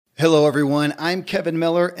Hello, everyone. I'm Kevin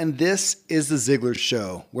Miller, and this is The Ziglar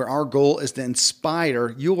Show, where our goal is to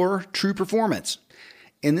inspire your true performance.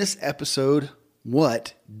 In this episode,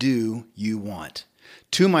 what do you want?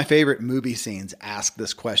 Two of my favorite movie scenes ask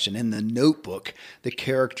this question. In The Notebook, the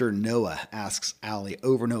character Noah asks Allie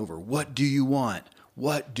over and over, "What do you want?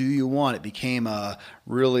 What do you want?" It became a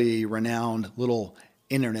really renowned little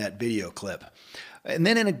internet video clip. And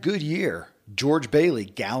then in A Good Year, George Bailey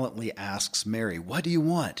gallantly asks Mary, "What do you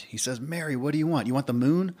want?" He says, "Mary, what do you want? You want the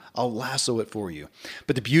moon? I'll lasso it for you."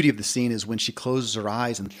 But the beauty of the scene is when she closes her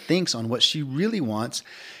eyes and thinks on what she really wants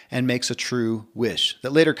and makes a true wish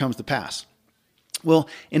that later comes to pass. Well,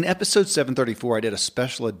 in episode 734, I did a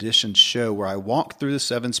special edition show where I walked through the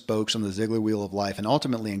 7 spokes on the Ziglar Wheel of Life and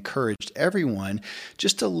ultimately encouraged everyone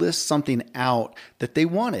just to list something out that they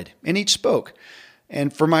wanted in each spoke.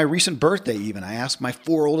 And for my recent birthday even, I asked my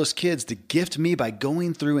 4 oldest kids to gift me by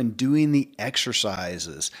going through and doing the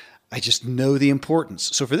exercises. I just know the importance.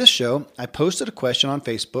 So for this show, I posted a question on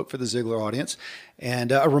Facebook for the Ziglar audience.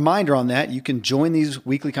 And a reminder on that, you can join these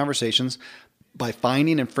weekly conversations by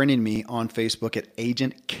finding and friending me on Facebook at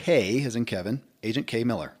Agent K, as in Kevin, Agent K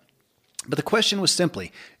Miller. But the question was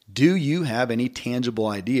simply, do you have any tangible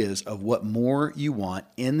ideas of what more you want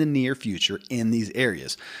in the near future in these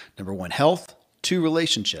areas? Number 1, health. 2,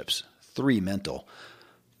 relationships. 3, mental.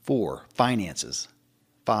 4, finances.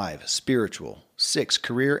 5, spiritual. 6,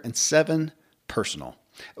 career. And 7, personal.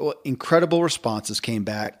 Well, incredible responses came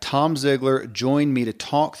back. Tom Ziglar joined me to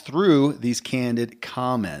talk through these candid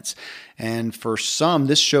comments. And for some,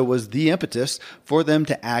 this show was the impetus for them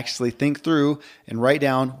to actually think through and write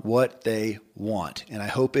down what they want. And I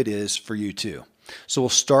hope it is for you too. So we'll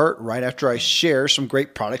start right after I share some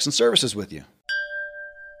great products and services with you.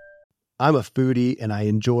 I'm a foodie and I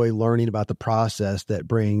enjoy learning about the process that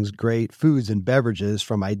brings great foods and beverages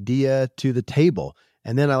from idea to the table.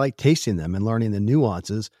 And then I like tasting them and learning the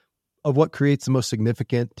nuances of what creates the most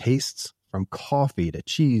significant tastes, from coffee to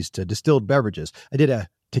cheese to distilled beverages. I did a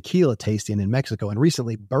tequila tasting in Mexico and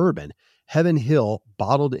recently bourbon. Heaven Hill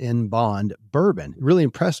Bottled in Bond bourbon really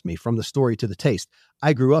impressed me from the story to the taste.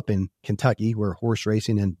 I grew up in Kentucky where horse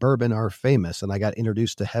racing and bourbon are famous, and I got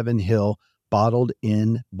introduced to Heaven Hill Bottled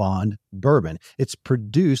in Bond bourbon. It's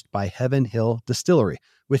produced by Heaven Hill Distillery,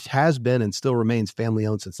 which has been and still remains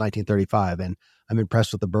family-owned since 1935. And I'm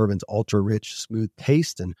impressed with the bourbon's ultra-rich, smooth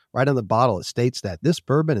taste. And right on the bottle, it states that this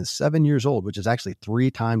bourbon is 7 years old, which is actually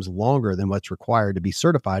 3 times longer than what's required to be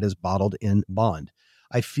certified as Bottled in Bond.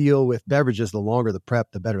 I feel with beverages, the longer the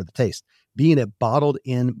prep, the better the taste. Being a bottled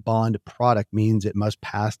in bond product means it must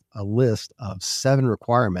pass a list of 7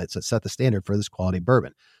 requirements that set the standard for this quality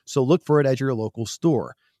bourbon. So look for it at your local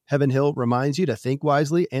store. Heaven Hill reminds you to think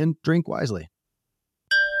wisely and drink wisely.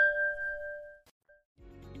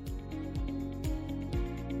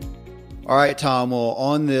 All right, Tom. Well,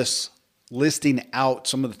 on this listing out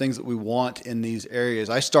some of the things that we want in these areas,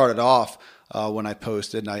 I started off when I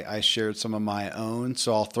posted, and I shared some of my own.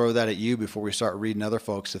 So I'll throw that at you before we start reading other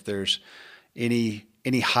folks. If there's any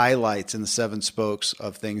highlights in the 7 spokes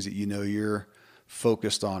of things that you know you're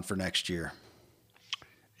focused on for next year.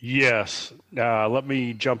 Yes. Let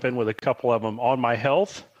me jump in with a couple of them. On my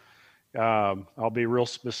health, I'll be real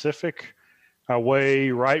specific. I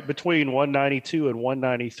weigh right between 192 and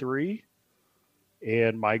 193.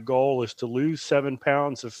 And my goal is to lose 7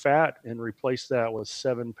 pounds of fat and replace that with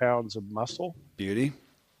 7 pounds of muscle. Beauty.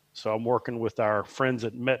 So I'm working with our friends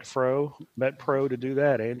at MetPro to do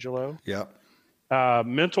that, Angelo. Yep.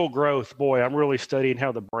 Mental growth, boy, I'm really studying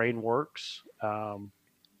how the brain works.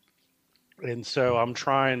 And so I'm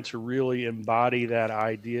trying to really embody that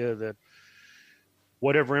idea that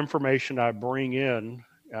whatever information I bring in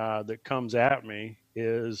that comes at me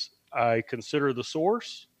is I consider the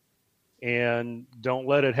source and don't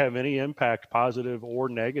let it have any impact, positive or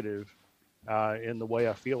negative, in the way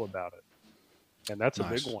I feel about it. And that's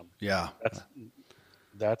Nice. A big one. Yeah.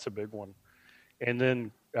 That's a big one. And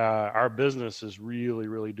then our business is really,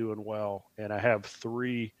 really doing well. And I have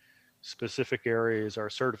 3 specific areas: our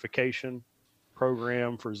certification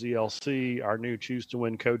program for ZLC, our new Choose to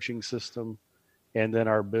Win coaching system, and then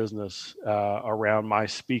our business around my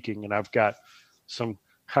speaking. And I've got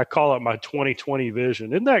I call it my 2020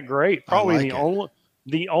 vision. Isn't that great? Probably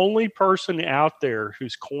the only person out there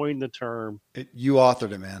who's coined the term. You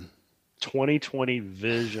authored it, man. 2020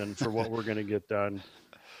 vision for what we're going to get done.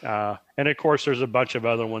 And of course, there's a bunch of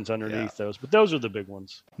other ones underneath those, but those are the big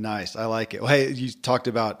ones. Nice. I like it. Well, hey, you talked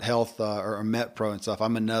about health or MetPro and stuff.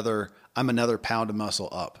 I'm another pound of muscle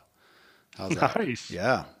up. How's that? Nice.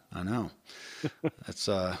 Yeah, I know. That's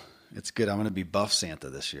it's good. I'm going to be buff Santa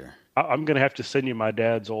this year. I'm going to have to send you my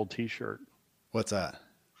dad's old T-shirt. What's that?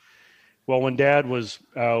 Well, when Dad was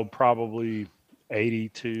probably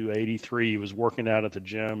 82, 83, he was working out at the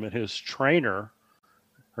gym, and his trainer,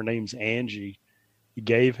 her name's Angie, he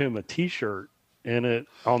gave him a T-shirt, and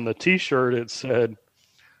on the T-shirt it said,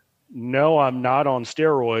 "No, I'm not on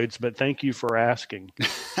steroids, but thank you for asking."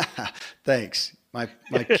 Thanks. My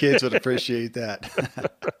kids would appreciate that.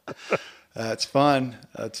 That's fun.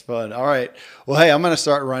 That's fun. All right. Well, hey, I'm going to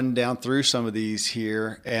start running down through some of these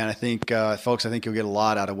here. And I think, folks, I think you'll get a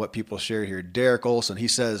lot out of what people share here. Derek Olson, he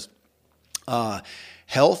says,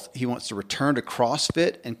 health. He wants to return to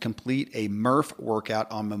CrossFit and complete a Murph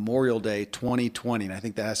workout on Memorial Day 2020. And I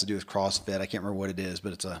think that has to do with CrossFit. I can't remember what it is,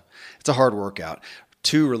 but it's a hard workout.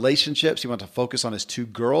 2, relationships. He wants to focus on his 2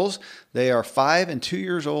 girls. They are 5 and 2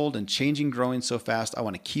 years old and changing, growing so fast. I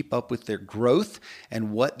want to keep up with their growth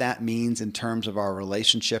and what that means in terms of our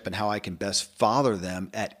relationship and how I can best father them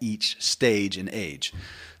at each stage and age.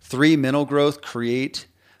 3, mental growth. Create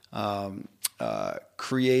in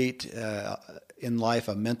life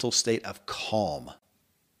a mental state of calm.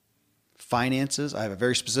 Finances. I have a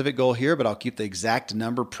very specific goal here, but I'll keep the exact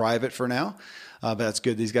number private for now. But that's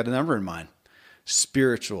good. He's got a number in mind.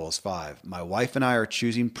 Spiritual is 5. My wife and I are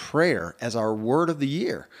choosing prayer as our word of the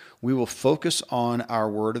year. We will focus on our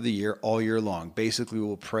word of the year all year long. Basically, we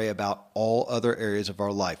will pray about all other areas of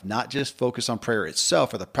our life, not just focus on prayer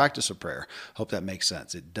itself or the practice of prayer. Hope that makes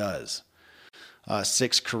sense. It does.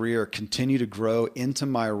 6, career, continue to grow into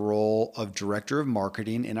my role of director of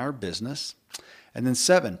marketing in our business. And then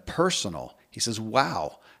 7, personal. He says,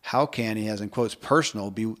 wow, how can, he has in quotes, personal,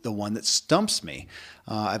 be the one that stumps me?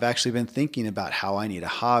 I've actually been thinking about how I need a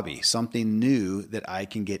hobby, something new that I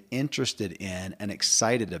can get interested in and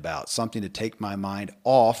excited about, something to take my mind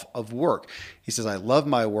off of work. He says, I love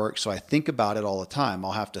my work, so I think about it all the time.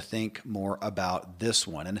 I'll have to think more about this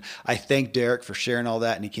one. And I thank Derek for sharing all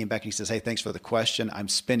that. And he came back and he says, hey, thanks for the question. I'm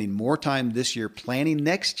spending more time this year planning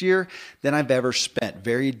next year than I've ever spent.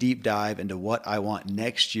 Very deep dive into what I want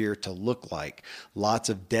next year to look like. Lots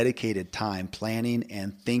of dedicated time planning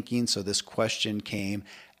and thinking. So this question came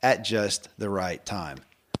at just the right time.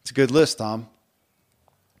 It's a good list, Tom.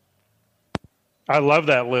 I love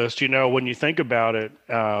that list. You know, when you think about it,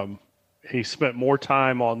 he spent more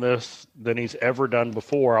time on this than he's ever done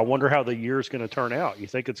before. I wonder how the year is going to turn out. You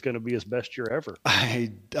think it's going to be his best year ever? I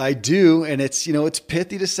do. And it's, it's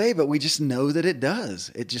pithy to say, but we just know that it does.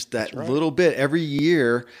 It just, that right. Little bit every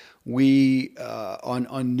year we,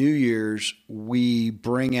 on New Year's, we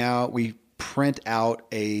print out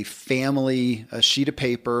a sheet of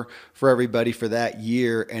paper for everybody for that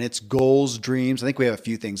year. And it's goals, dreams. I think we have a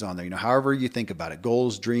few things on there, however you think about it,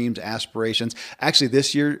 goals, dreams, aspirations. Actually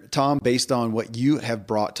this year, Tom, based on what you have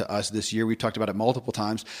brought to us this year, we've talked about it multiple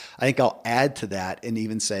times. I think I'll add to that and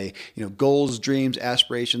even say, goals, dreams,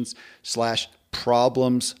 aspirations /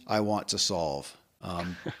 problems I want to solve.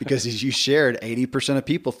 Because as you shared, 80% of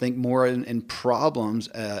people think more in problems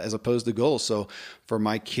as opposed to goals. So for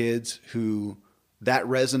my kids who that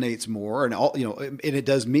resonates more and all, and it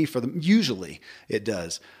does me for them, usually it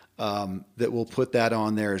does, that we'll put that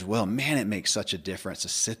on there as well. Man, it makes such a difference to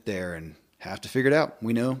sit there and have to figure it out.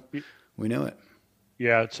 We know it.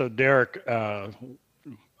 Yeah. So Derek, I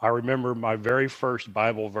remember my very first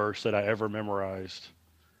Bible verse that I ever memorized.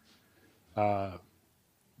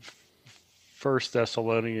 1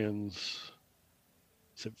 Thessalonians,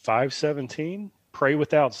 is it 5:17? Pray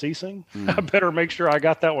without ceasing. I better make sure I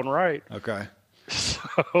got that one right. Okay.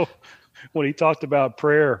 So when he talked about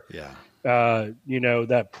prayer,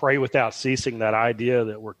 that pray without ceasing, that idea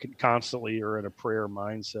that we're constantly are in a prayer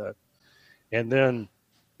mindset. And then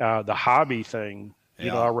the hobby thing,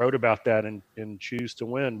 I wrote about that in Choose to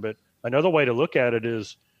Win. But another way to look at it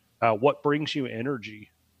is what brings you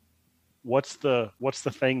energy? What's the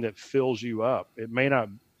thing that fills you up? It may not,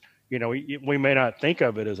 we may not think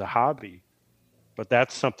of it as a hobby, but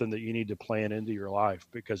that's something that you need to plan into your life,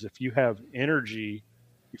 because if you have energy,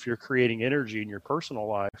 if you're creating energy in your personal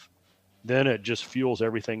life, then it just fuels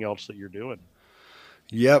everything else that you're doing.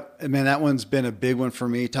 Yep. I mean, that one's been a big one for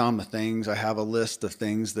me, Tom. I have a list of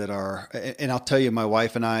things that are, and I'll tell you, my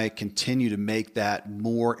wife and I continue to make that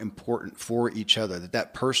more important for each other,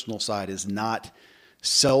 that personal side is not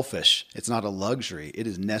selfish. It's not a luxury. It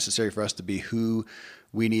is necessary for us to be who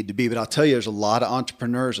we need to be. But I'll tell you, there's a lot of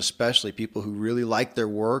entrepreneurs, especially people who really like their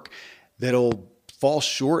work, that'll fall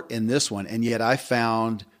short in this one. And yet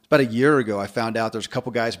about a year ago, I found out there's a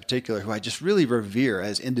couple guys in particular who I just really revere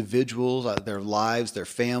as individuals, their lives, their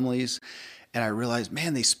families. And I realized,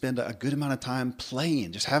 man, they spend a good amount of time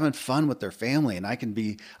playing, just having fun with their family. And I can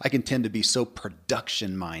tend to be so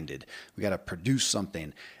production minded. We got to produce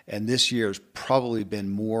something. And this year has probably been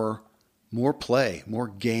more more play, more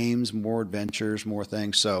games, more adventures, more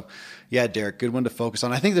things. So, yeah, Derek, good one to focus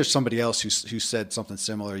on. I think there's somebody else who said something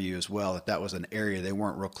similar to you as well, that was an area they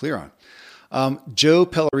weren't real clear on. Joe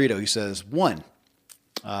Pellerito, he says, one,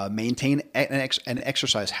 maintain an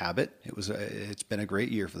exercise habit. It's been a great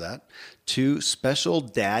year for that. Two, special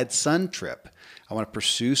dad-son trip. I want to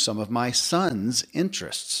pursue some of my son's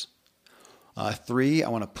interests. Three, I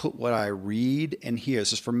want to put what I read and hear,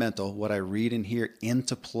 this is for mental, what I read and hear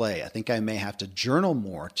into play. I think I may have to journal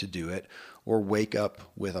more to do it or wake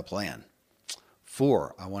up with a plan.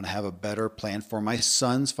 Four, I want to have a better plan for my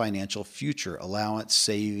son's financial future, allowance,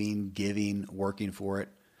 saving, giving, working for it.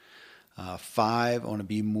 Five, I want to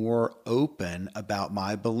be more open about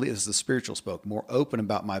my beliefs. This is the spiritual spoke, more open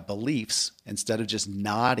about my beliefs instead of just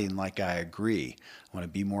nodding like I agree. I want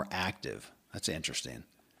to be more active. That's interesting.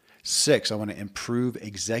 Six, I want to improve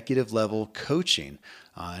executive level coaching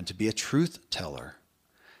and to be a truth teller.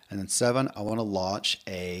 And then seven, I want to launch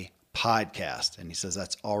a podcast. And he says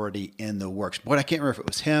that's already in the works. But I can't remember if it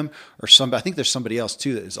was him or somebody. I think there's somebody else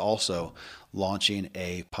too that is also launching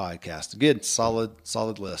a podcast. Good,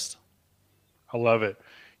 solid list. I love it.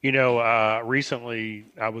 Recently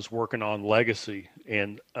I was working on legacy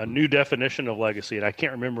and a new definition of legacy. And I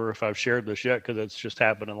can't remember if I've shared this yet because it's just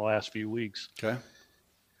happened in the last few weeks. Okay.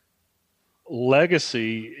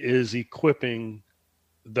 Legacy is equipping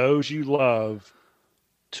those you love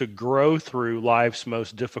to grow through life's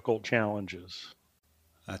most difficult challenges.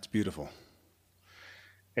 That's beautiful.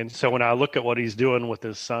 And so when I look at what he's doing with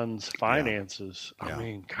his son's finances, Yeah. I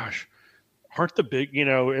mean, gosh, aren't the big,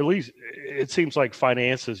 at least it seems like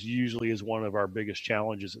finances usually is one of our biggest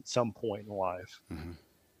challenges at some point in life. Mm-hmm.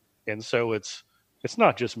 And so it's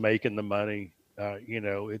not just making the money.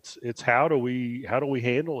 It's how do we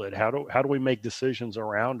handle it? How do we make decisions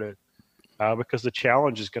around it? Because the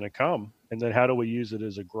challenge is going to come, and then how do we use it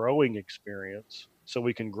as a growing experience so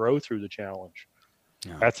we can grow through the challenge?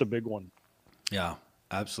 Yeah. That's a big one. Yeah,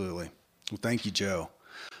 absolutely. Well, thank you, Joe.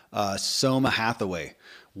 Soma Hathaway.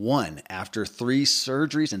 One, after 3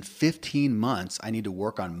 surgeries in 15 months, I need to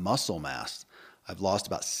work on muscle mass. I've lost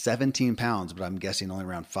about 17 pounds, but I'm guessing only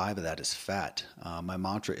around 5 of that is fat. My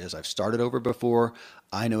mantra is I've started over before.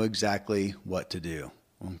 I know exactly what to do.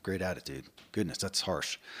 Well, great attitude. Goodness, that's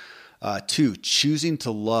harsh. 2, choosing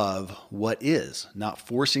to love what is, not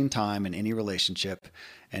forcing time in any relationship,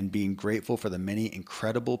 and being grateful for the many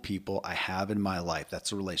incredible people I have in my life. That's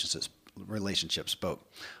the relationship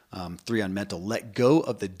spoke. 3, on mental, let go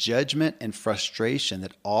of the judgment and frustration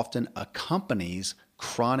that often accompanies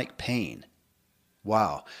chronic pain.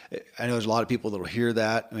 Wow. I know there's a lot of people that will hear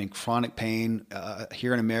that. I mean, chronic pain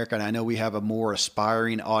here in America, and I know we have a more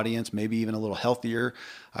aspiring audience, maybe even a little healthier,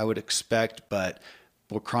 I would expect, but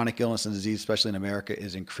chronic illness and disease, especially in America,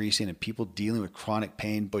 is increasing, and people dealing with chronic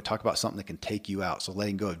pain, talk about something that can take you out. So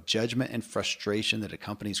letting go of judgment and frustration that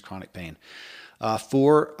accompanies chronic pain.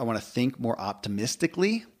 4, I want to think more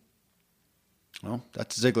optimistically. Well,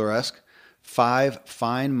 that's Ziegler-esque. 5,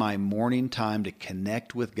 find my morning time to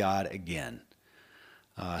connect with God again.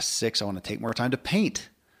 6, I want to take more time to paint.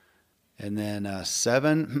 And then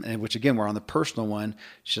 7, which again, we're on the personal one.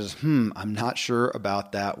 She says, I'm not sure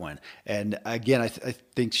about that one. And again, I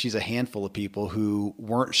think she's a handful of people who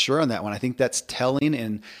weren't sure on that one. I think that's telling.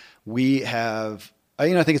 And we have, I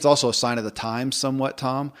think it's also a sign of the times somewhat,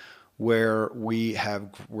 Tom, where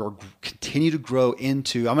we're continue to grow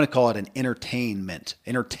into, I'm going to call it an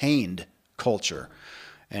entertained culture.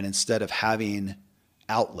 And instead of having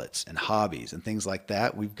outlets and hobbies and things like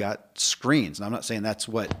that, we've got screens. And I'm not saying that's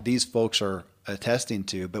what these folks are attesting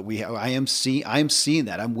to, but I am seeing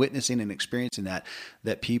that. I'm witnessing and experiencing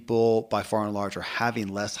that people by far and large are having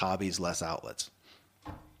less hobbies, less outlets.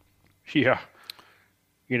 Yeah.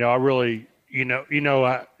 I really,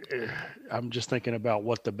 I'm just thinking about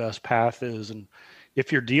what the best path is. And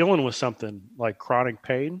if you're dealing with something like chronic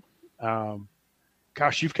pain,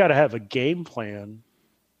 you've got to have a game plan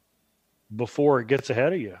before it gets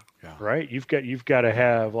ahead of you, right? You've got to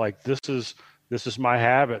have this is my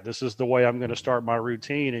habit. This is the way I'm going to start my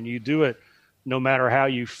routine. And you do it no matter how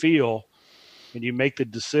you feel, and you make the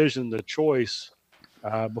decision, the choice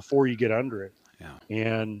before you get under it. Yeah.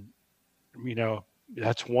 And,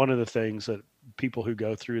 that's one of the things that people who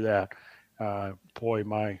go through that,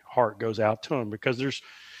 my heart goes out to them, because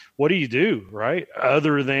what do you do, right?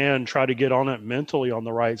 Other than try to get on it mentally on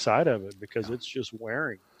the right side of it, because it's just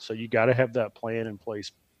wearing. So you got to have that plan in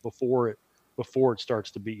place before it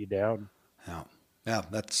starts to beat you down. Yeah,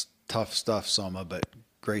 that's tough stuff, Soma, but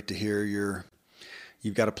great to hear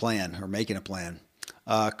you've got a plan or making a plan.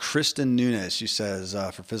 Kristen Nunes, she says,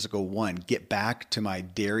 for physical one, get back to my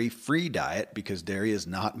dairy-free diet because dairy is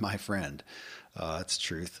not my friend. That's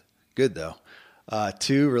truth. Good though.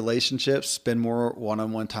 Two, relationships, spend more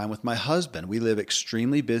one-on-one time with my husband. We live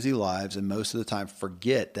extremely busy lives and most of the time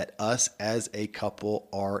forget that us as a couple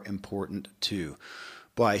are important too.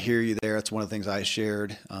 Boy, I hear you there. It's one of the things I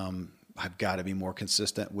shared. I've got to be more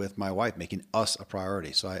consistent with my wife, making us a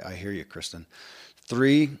priority. So I hear you, Kristen.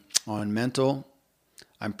 Three, on mental,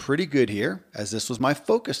 I'm pretty good here as this was my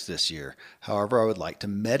focus this year. However, I would like to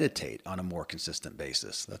meditate on a more consistent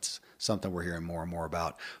basis. That's something we're hearing more and more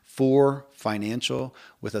about. Four, financial,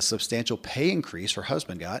 with a substantial pay increase her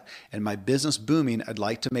husband got and my business booming, I'd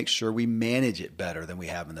like to make sure we manage it better than we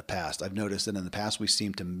have in the past. I've noticed that in the past we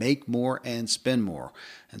seem to make more and spend more.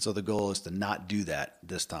 And so the goal is to not do that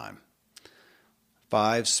this time.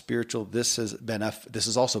 Five, spiritual. This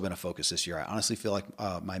has also been a focus this year. I honestly feel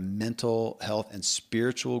like my mental health and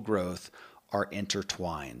spiritual growth are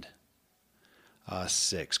intertwined.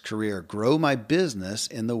 Six, career. Grow my business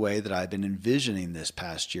in the way that I've been envisioning this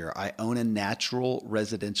past year. I own a natural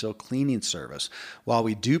residential cleaning service. While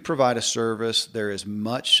we do provide a service, there's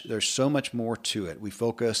so much more to it. We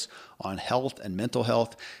focus on health and mental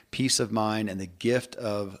health, peace of mind, and the gift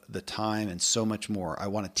of the time, and so much more. I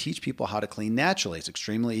want to teach people how to clean naturally. It's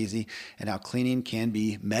extremely easy, and how cleaning can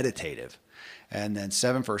be meditative. And then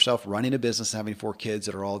seven, for herself, running a business and having four kids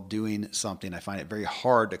that are all doing something. I find it very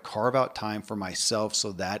hard to carve out time for myself.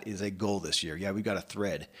 So that is a goal this year. Yeah, we've got a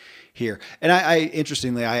thread here. And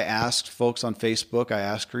interestingly, I asked folks on Facebook, I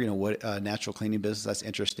asked her, what natural cleaning business, that's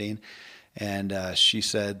interesting. And she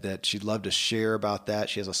said that she'd love to share about that.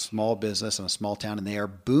 She has a small business in a small town and they are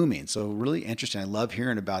booming. So really interesting. I love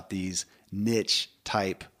hearing about these niche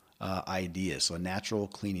type ideas. So a natural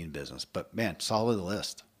cleaning business, but man, solid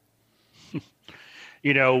list.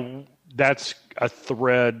 That's a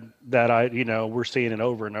thread that we're seeing it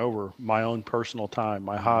over and over. My own personal time,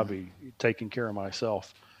 my hobby, taking care of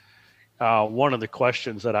myself. One of the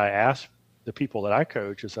questions that I ask the people that I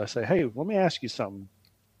coach is I say, hey, let me ask you something.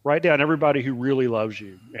 Write down everybody who really loves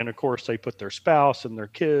you. And of course, they put their spouse and their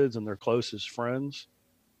kids and their closest friends.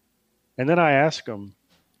 And then I ask them,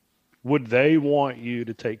 would they want you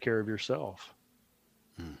to take care of yourself?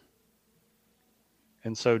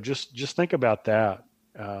 And so just think about that.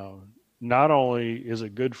 Not only is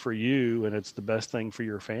it good for you and it's the best thing for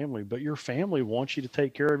your family, but your family wants you to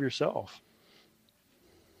take care of yourself.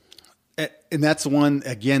 And that's one,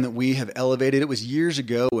 again, that we have elevated. It was years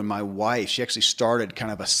ago when my wife, she actually started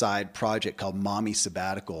kind of a side project called Mommy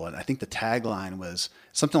Sabbatical. And I think the tagline was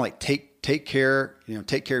something like take care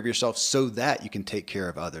of yourself so that you can take care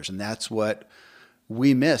of others. And that's what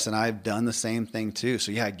we miss. And I've done the same thing too.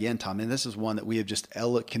 So yeah, again, Tom, and this is one that we have just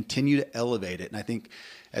continue to elevate it. And I think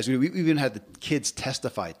as we even had the kids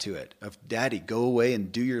testify to it of daddy, go away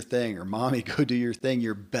and do your thing, or mommy, go do your thing.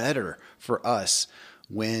 You're better for us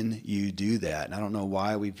when you do that. And I don't know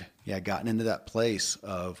why we've gotten into that place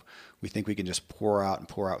of we think we can just pour out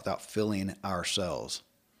without filling ourselves.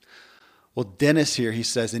 Well, Dennis here, he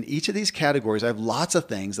says, in each of these categories, I have lots of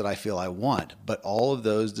things that I feel I want, but all of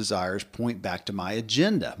those desires point back to my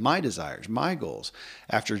agenda, my desires, my goals.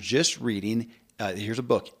 After just reading, here's a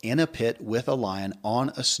book, In a Pit with a Lion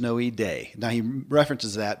on a Snowy Day. Now, he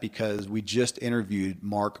references that because we just interviewed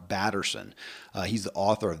Mark Batterson. He's the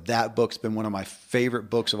author of that book. It's been one of my favorite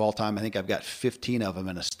books of all time. I think I've got 15 of them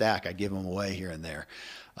in a stack. I give them away here and there.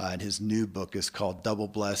 And his new book is called Double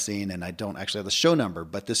Blessing, and I don't actually have the show number,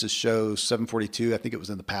 but this is show 742. I think it was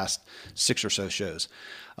in the past 6 or so shows.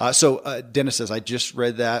 So Dennis says, I just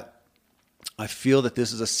read that. I feel that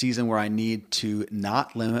this is a season where I need to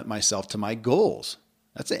not limit myself to my goals.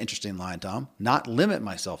 That's an interesting line, Tom. Not limit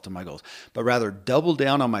myself to my goals, but rather double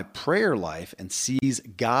down on my prayer life and seize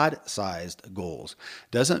God-sized goals.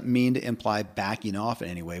 Doesn't mean to imply backing off in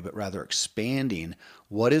any way, but rather expanding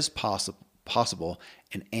what is possible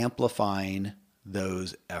and amplifying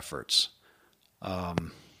those efforts.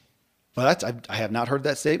 But I have not heard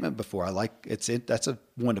that statement before. That's a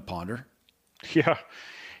one to ponder. Yeah.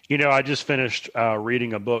 I just finished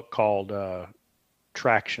reading a book called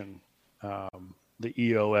Traction, the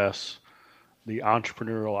EOS, the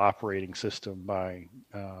Entrepreneurial Operating System by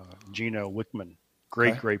Gino Wickman.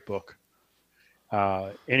 Great book.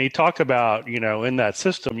 And he talked about, in that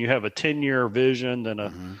system, you have a 10-year vision,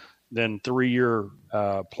 then 3-year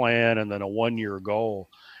plan, and then a 1-year goal.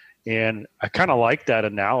 And I kind of like that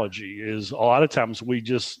analogy. Is a lot of times we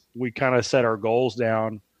kind of set our goals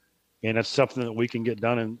down, and it's something that we can get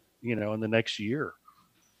done in the next year.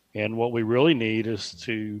 And what we really need is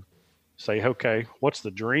to say, okay, what's the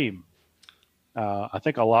dream? I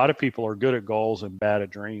think a lot of people are good at goals and bad at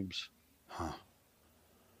dreams. Huh.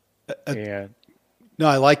 And No,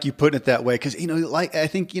 I like you putting it that way because like I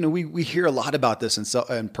think we hear a lot about this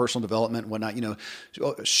in personal development and whatnot.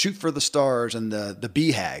 Shoot for the stars and the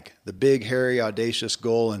BHAG, the big, hairy, audacious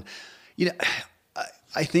goal, and you know.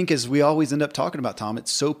 I think as we always end up talking about, Tom,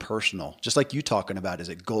 it's so personal. Just like you talking about, is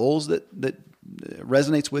it goals that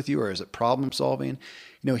resonates with you, or is it problem solving?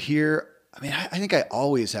 Here, I mean, I think I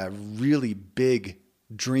always have really big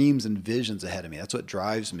dreams and visions ahead of me. That's what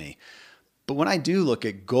drives me. But when I do look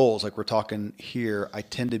at goals, like we're talking here, I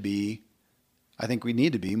think we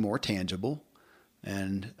need to be more tangible.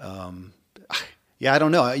 And I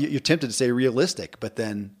don't know. You're tempted to say realistic, but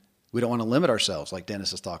then we don't want to limit ourselves like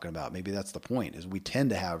Dennis is talking about. Maybe that's the point, is we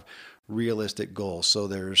tend to have realistic goals. So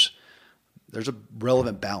there's a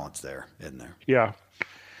relevant balance there, isn't there? Yeah.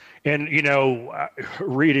 And,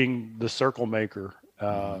 reading The Circle Maker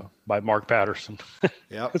by Mark Patterson.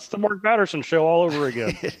 Yep. It's the Mark Patterson show all over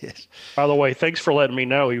again. It is. By the way, thanks for letting me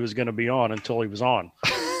know he was going to be on until he was on.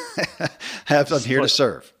 I'm here to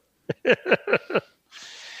serve.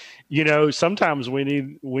 Sometimes we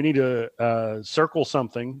need to circle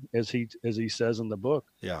something, as he says in the book.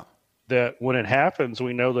 Yeah. That when it happens,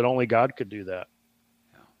 we know that only God could do that.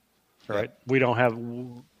 Yeah. Right. We don't have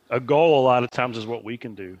a goal. A lot of times is what we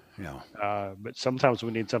can do. Yeah. But sometimes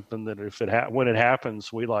we need something that when it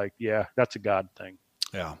happens, we that's a God thing.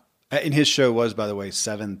 Yeah. And his show was, by the way,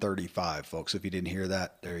 7:35, folks. If you didn't hear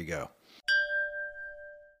that, there you go.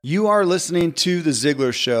 You are listening to The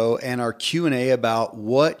Ziglar Show and our Q&A about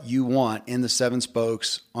what you want in the 7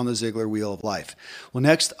 spokes on the Ziglar Wheel of Life. Well,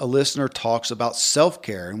 next, a listener talks about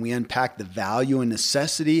self-care, and we unpack the value and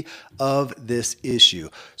necessity of this issue.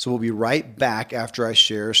 So we'll be right back after I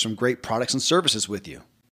share some great products and services with you.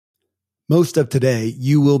 Most of today,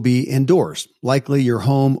 you will be indoors, likely your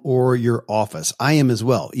home or your office. I am as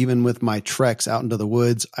well. Even with my treks out into the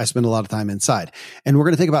woods, I spend a lot of time inside. And we're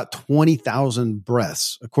going to take about 20,000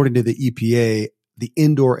 breaths. According to the EPA, the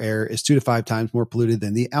indoor air is 2 to 5 times more polluted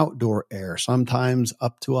than the outdoor air, sometimes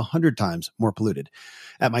up to 100 times more polluted.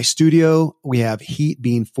 At my studio, we have heat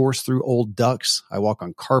being forced through old ducts. I walk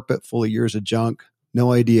on carpet full of years of junk.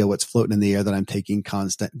 No idea what's floating in the air that I'm taking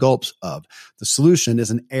constant gulps of. The solution is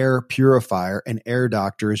an air purifier, and Air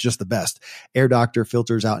Doctor is just the best. Air Doctor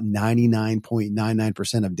filters out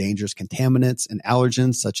 99.99% of dangerous contaminants and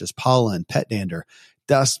allergens such as pollen, pet dander,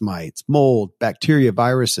 dust mites, mold, bacteria,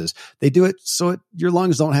 viruses. They do it so your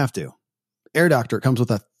lungs don't have to. Air Doctor comes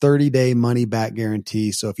with a 30-day money-back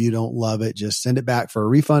guarantee, so if you don't love it, just send it back for a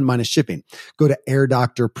refund minus shipping. Go to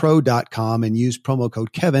airdoctorpro.com and use promo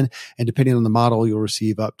code Kevin, and depending on the model, you'll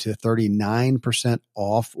receive up to 39%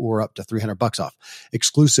 off or up to $300 off.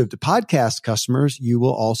 Exclusive to podcast customers, you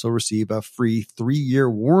will also receive a free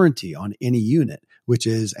 3-year warranty on any unit, which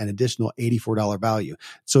is an additional $84 value.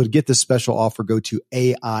 So to get this special offer, go to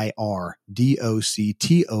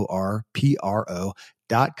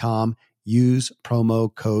airdoctorpro.com. Use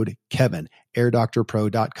promo code Kevin.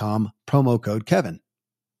 airdoctorpro.com, promo code Kevin.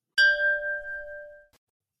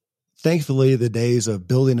 Thankfully, the days of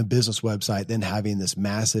building a business website, then having this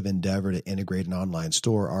massive endeavor to integrate an online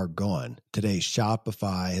store are gone. Today,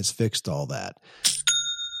 Shopify has fixed all that.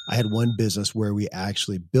 I had one business where we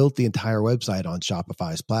actually built the entire website on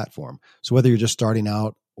Shopify's platform. So whether you're just starting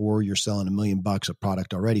out or you're selling $1 million of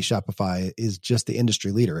product already, Shopify is just the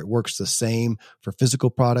industry leader. It works the same for physical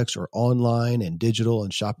products or online and digital,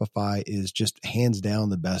 and Shopify is just hands down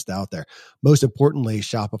the best out there. Most importantly,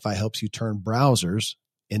 Shopify helps you turn browsers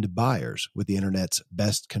into buyers with the internet's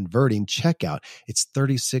best converting checkout. It's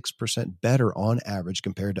 36% better on average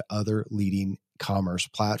compared to other leading commerce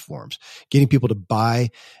platforms. Getting people to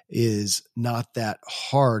buy is not that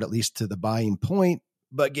hard, at least to the buying point,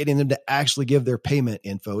 but getting them to actually give their payment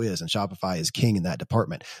info is, and Shopify is king in that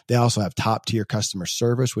department. They also have top tier customer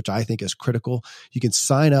service, which I think is critical. You can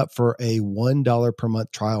sign up for a $1 per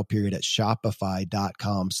month trial period at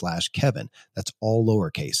shopify.com/Kevin. That's all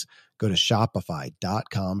lowercase. Go to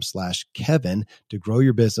shopify.com/Kevin to grow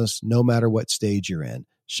your business no matter what stage you're in.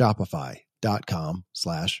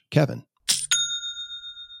 Shopify.com/Kevin.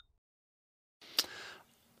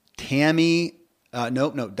 Tammy,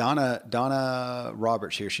 Donna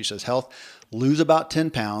Roberts here. She says, health, lose about 10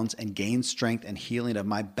 pounds and gain strength and healing of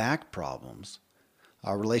my back problems.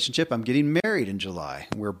 Our relationship, I'm getting married in July.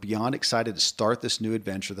 We're beyond excited to start this new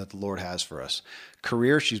adventure that the Lord has for us.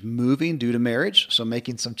 Career, she's moving due to marriage, so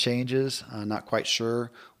making some changes. Not quite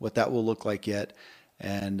sure what that will look like yet.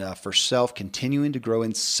 And for self, continuing to grow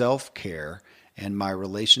in self-care and my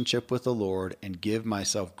relationship with the Lord and give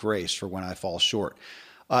myself grace for when I fall short.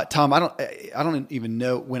 Tom, I don't even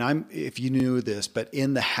know if you knew this, but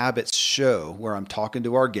in the Habits show where I'm talking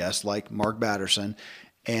to our guests like Mark Batterson,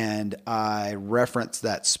 and I reference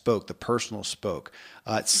that spoke, the personal spoke,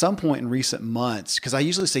 at some point in recent months, because I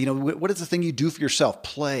usually say, what is the thing you do for yourself?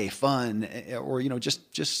 Play, fun, or,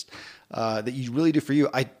 just that you really do for you.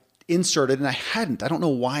 I inserted, and I don't know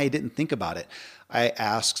why I didn't think about it. I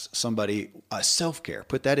asked somebody, self-care,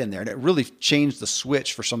 put that in there. And it really changed the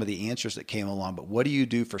switch for some of the answers that came along. But what do you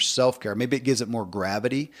do for self-care? Maybe it gives it more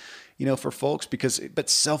gravity, for folks, but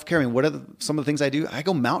self-care, I mean, what are some of the things I do? I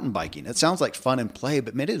go mountain biking. It sounds like fun and play,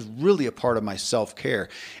 but man, it is really a part of my self-care.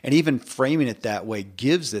 And even framing it that way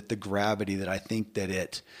gives it the gravity that I think that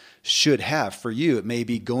it should have. For you, it may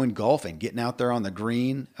be going golfing, getting out there on the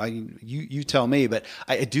green. You tell me, but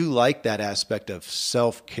I do like that aspect of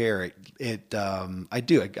self-care. I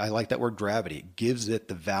do. I like that word gravity. It gives it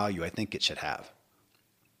the value I think it should have.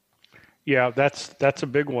 Yeah, that's a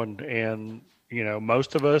big one. And,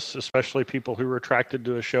 most of us, especially people who are attracted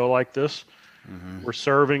to a show like this, we're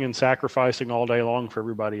serving and sacrificing all day long for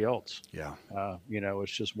everybody else. Yeah.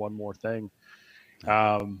 It's just one more thing.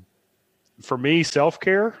 For me,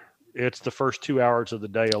 self-care, it's the first 2 hours of the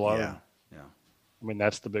day alone. Yeah. I mean,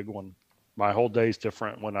 that's the big one. My whole day is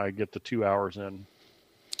different when I get the 2 hours in.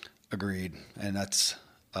 Agreed. And that's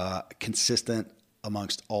consistent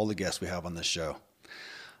amongst all the guests we have on this show.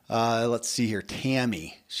 Let's see here.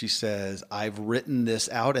 Tammy, she says, I've written this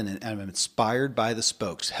out and I'm inspired by the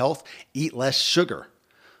spokes. Health, eat less sugar.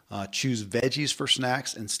 Choose veggies for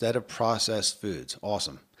snacks instead of processed foods.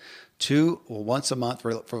 Awesome. 2, once a month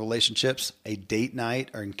for relationships, a date night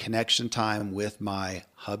or in connection time with my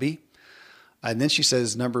hubby. And then she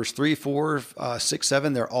says numbers 3, 4, 6,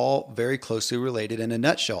 7, they're all very closely related. In a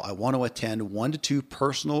nutshell, I want to attend 1 to 2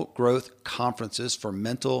 personal growth conferences for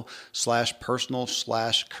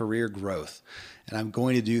mental/personal/career growth. And I'm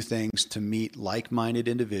going to do things to meet like-minded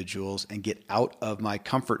individuals and get out of my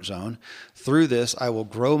comfort zone. Through this, I will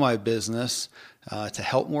grow my business to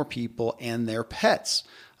help more people and their pets.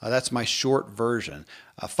 That's my short version.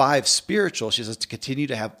 5, spiritual, she says, to continue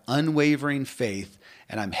to have unwavering faith,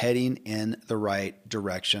 and I'm heading in the right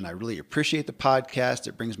direction. I really appreciate the podcast.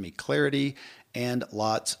 It brings me clarity and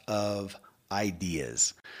lots of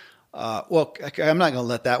ideas. Well, I'm not going to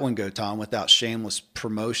let that one go, Tom, without shameless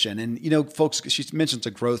promotion. And, folks, she mentions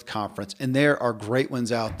a growth conference, and there are great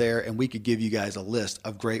ones out there, and we could give you guys a list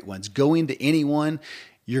of great ones. Going to any one,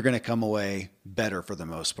 you're going to come away better for the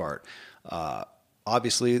most part.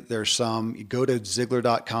 Obviously, there's some. You go to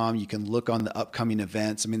Ziglar.com. You can look on the upcoming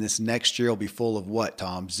events. I mean, this next year will be full of what,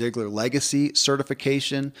 Tom? Ziglar Legacy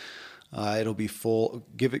certification. It'll be full.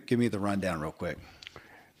 Give me the rundown real quick.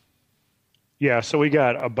 Yeah, so we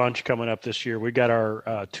got a bunch coming up this year. We got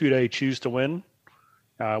our 2-day Choose to Win,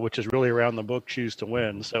 which is really around the book Choose to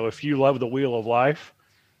Win. So if you love the Wheel of Life,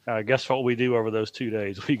 guess what we do over those 2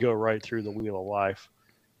 days? We go right through the Wheel of Life.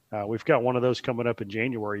 We've got one of those coming up in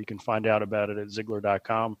January. You can find out about it at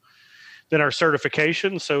Ziglar.com. Then our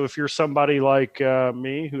certification. So if you're somebody like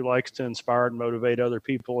me who likes to inspire and motivate other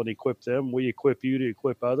people and equip them, we equip you to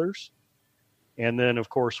equip others. And then, of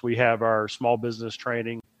course, we have our small business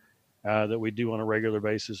training that we do on a regular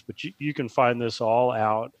basis. But you can find this all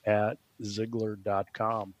out at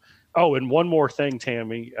Ziglar.com. Oh, and one more thing,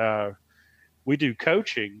 Tammy. We do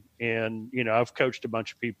coaching. And, I've coached a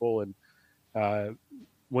bunch of people. And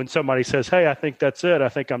when somebody says, hey, I think that's it, I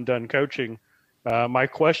think I'm done coaching, my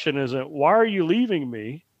question isn't, why are you leaving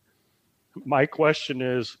me? My question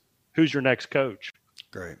is, who's your next coach?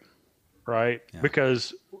 Great. Right? Yeah.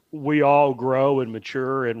 Because we all grow and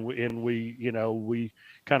mature and we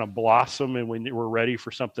kind of blossom and we're ready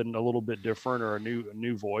for something a little bit different or a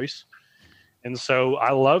new voice. And so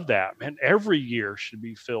I love that. Man, every year should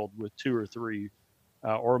be filled with 2 or 3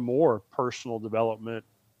 or more personal development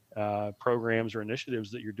programs or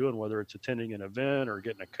initiatives that you're doing, whether it's attending an event or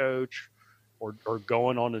getting a coach or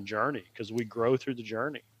going on a journey, because we grow through the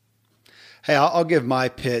journey. Hey, I'll give my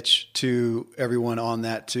pitch to everyone on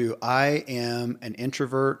that too. I am an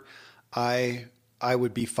introvert. I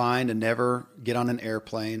would be fine to never get on an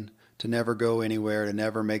airplane, to never go anywhere, to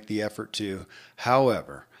never make the effort to.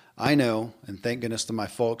 However, I know, and thank goodness to my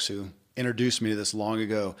folks who introduced me to this long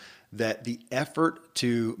ago, that the effort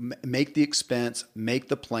to make the expense, make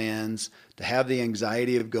the plans, to have the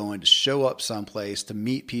anxiety of going, to show up someplace, to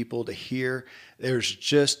meet people, to hear, there's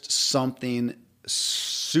just something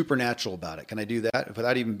supernatural about it. Can I do that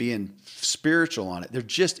without even being spiritual on it? There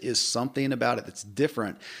just is something about it that's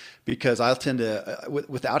different, because I'll tend to,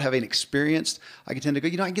 without having experienced, I can tend to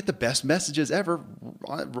go, I can get the best messages ever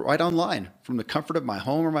right online from the comfort of my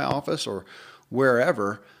home or my office or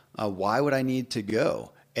wherever. Why would I need to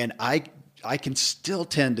go? And I can still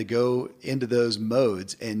tend to go into those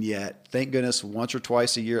modes. And yet, thank goodness, once or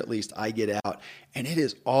twice a year at least, I get out. And it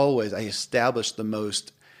is always, I establish the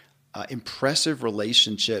most impressive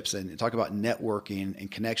relationships and talk about networking and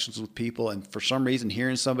connections with people. And for some reason,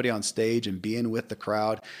 hearing somebody on stage and being with the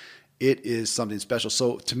crowd, it is something special.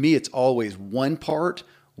 So to me, it's always one part,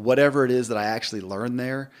 whatever it is that I actually learned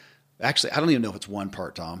there. Actually, I don't even know if it's one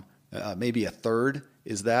part, Tom. Maybe a third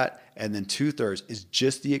is that. And then 2/3 is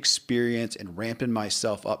just the experience and ramping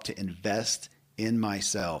myself up to invest in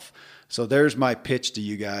myself. So there's my pitch to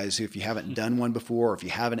you guys. If you haven't done one before, or if you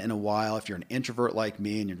haven't in a while, if you're an introvert like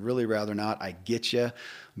me and you'd really rather not, I get you.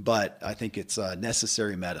 But I think it's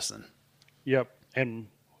necessary medicine. Yep. And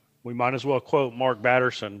we might as well quote Mark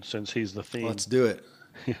Batterson since he's the theme. Let's do it.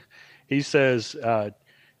 He says,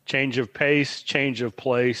 change of pace, change of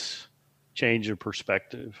place, change of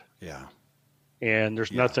perspective. Yeah. And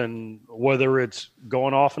there's nothing, whether it's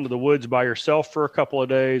going off into the woods by yourself for a couple of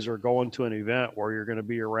days or going to an event where you're going to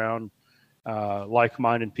be around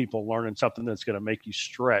like-minded people learning something that's going to make you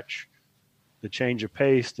stretch. The change of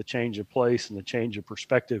pace, the change of place, and the change of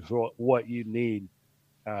perspective, what you need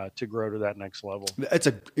to grow to that next level. That's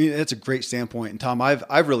a great standpoint. And Tom,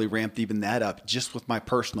 I've really ramped even that up just with my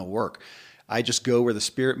personal work. I just go where the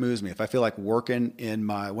spirit moves me. If I feel like working in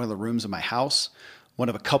one of the rooms of my house, one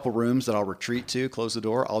of a couple rooms that I'll retreat to, close the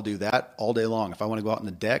door, I'll do that all day long. If I want to go out on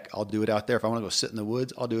the deck, I'll do it out there. If I want to go sit in the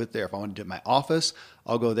woods, I'll do it there. If I want to do it in my office,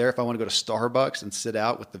 I'll go there. If I want to go to Starbucks and sit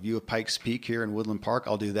out with the view of Pikes Peak here in Woodland Park,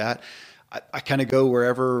 I'll do that. I kind of go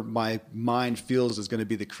wherever my mind feels is going to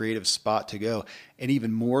be the creative spot to go. And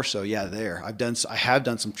even more so, there. I have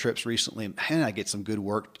done some trips recently, and I get some good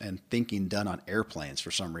work and thinking done on airplanes for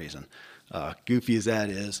some reason. Goofy as that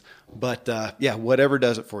is. But whatever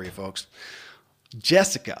does it for you, folks.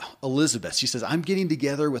 Jessica Elizabeth, she says, I'm getting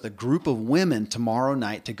together with a group of women tomorrow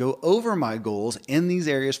night to go over my goals in these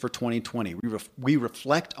areas for 2020. We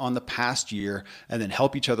reflect on the past year and then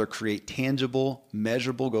help each other create tangible,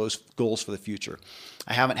 measurable goals for the future.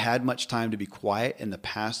 I haven't had much time to be quiet in the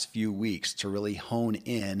past few weeks to really hone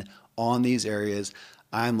in on these areas.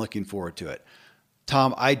 I'm looking forward to it.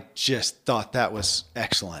 Tom, I just thought that was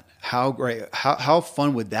excellent. How great, how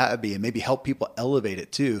fun would that be? And maybe help people elevate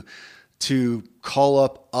it too, to call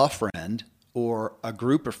up a friend or a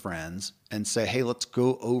group of friends and say, hey, let's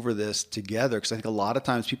go over this together. Because I think a lot of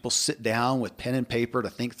times people sit down with pen and paper to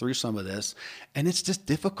think through some of this, and it's just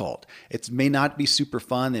difficult. It may not be super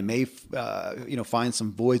fun. They may find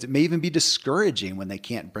some voids. It may even be discouraging when they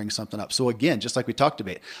can't bring something up. So again, just like we talked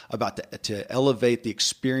about to elevate the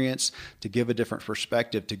experience, to give a different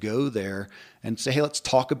perspective, to go there and say, hey, let's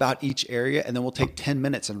talk about each area, and then we'll take 10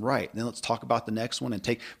 minutes and write. And then let's talk about the next one and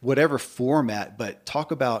take whatever format, but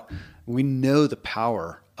talk about, we know the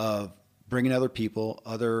power of bringing other people,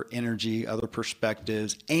 other energy, other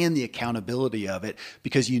perspectives, and the accountability of it.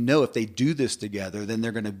 Because if they do this together, then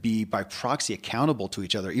they're going to be by proxy accountable to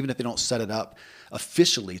each other, even if they don't set it up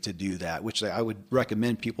officially to do that, which I would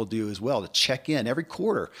recommend people do as well, to check in every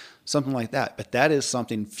quarter, something like that. But that is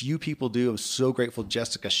something few people do. I'm so grateful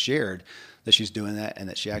Jessica shared that she's doing that and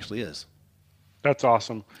that she actually is. That's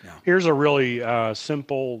awesome. Yeah. Here's a really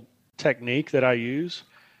simple technique that I use.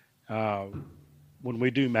 When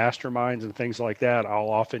we do masterminds and things like that,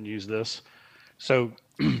 I'll often use this. So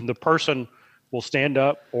the person will stand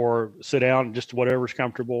up or sit down, just whatever's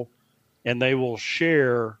comfortable, and they will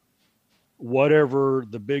share whatever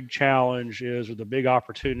the big challenge is or the big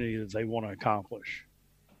opportunity that they want to accomplish.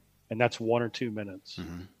 And that's 1 or 2 minutes.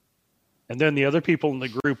 Mm-hmm. And then the other people in the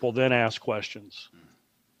group will then ask questions.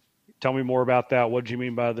 Tell me more about that. What do you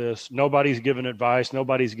mean by this? Nobody's giving advice.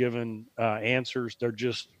 Nobody's giving answers. They're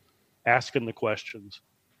just asking the questions.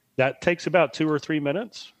 That takes about 2 or 3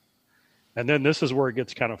 minutes. And then this is where it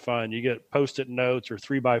gets kind of fun. You get Post-it notes or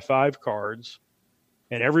 3x5 cards,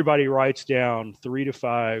 and everybody writes down 3 to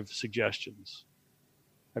 5 suggestions.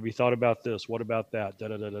 Have you thought about this? What about that? Da,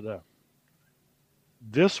 da, da, da, da.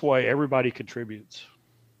 This way, everybody contributes.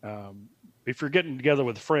 If you're getting together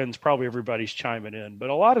with friends, probably everybody's chiming in. But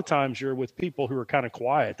a lot of times you're with people who are kind of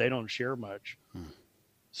quiet. They don't share much.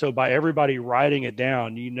 So by everybody writing it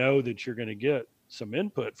down, you know that you're going to get some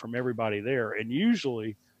input from everybody there. And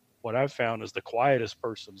usually what I've found is the quietest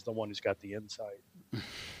person's the one who's got the insight.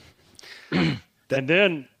 And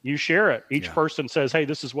then you share it. Each person says, hey,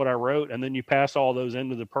 this is what I wrote. And then you pass all those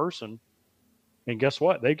into the person. And guess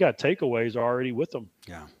what? They've got takeaways already with them.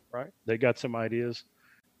 Yeah. Right? They got some ideas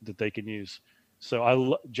that they can use.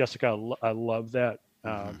 So Jessica, I love that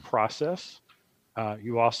process.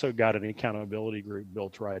 You also got an accountability group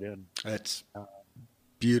built right in. That's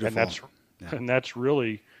beautiful. And that's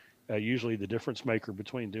really usually the difference maker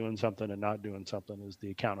between doing something and not doing something is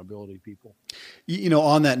the accountability people.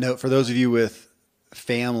 On that note, for those of you with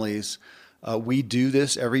families, we do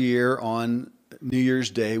this every year on New Year's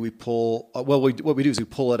Day. We pull, what we do is we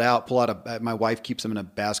pull out my wife keeps them in a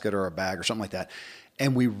basket or a bag or something like that.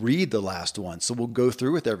 And we read the last one. So we'll go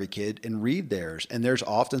through with every kid and read theirs. And there's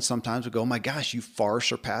often sometimes we go, oh my gosh, you far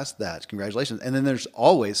surpassed that. Congratulations. And then there's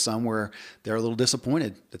always some where they're a little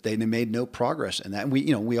disappointed that they made no progress in that. And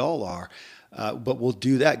we all are. But we'll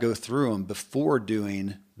do that, go through them before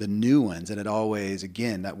doing the new ones. And it always,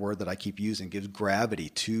 again, that word that I keep using gives gravity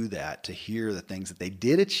to that, to hear the things that they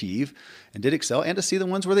did achieve and did excel, and to see the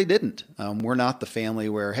ones where they didn't. We're not the family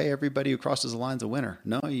where, hey, everybody who crosses the line's a winner.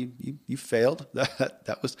 No, you failed.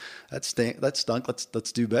 That stunk.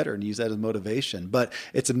 Let's do better and use that as motivation. But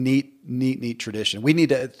it's a neat tradition. We need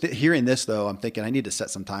to, hearing this though, I'm thinking I need to set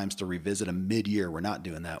some times to revisit them mid-year. We're not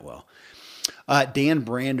doing that well. Dan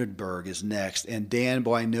Brandenburg is next. And Dan,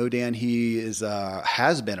 boy, I know Dan, he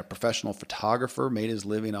has been a professional photographer, made his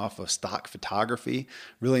living off of stock photography.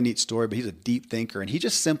 Really neat story, but he's a deep thinker. And he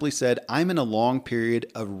just simply said, I'm in a long period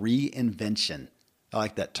of reinvention. I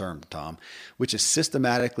like that term, Tom, which is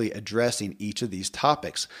systematically addressing each of these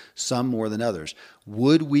topics, some more than others.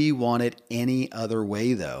 Would we want it any other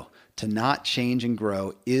way, though? To not change and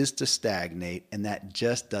grow is to stagnate, and that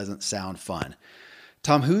just doesn't sound fun.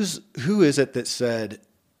 Tom, who is it that said,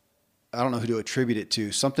 I don't know who to attribute it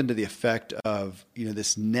to, something to the effect of,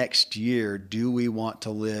 this next year, do we want to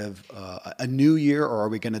live a new year, or are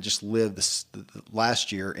we going to just live the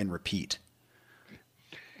last year and repeat?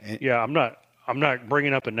 Yeah, I'm not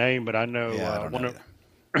bringing up a name, but I know,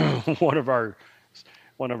 one of our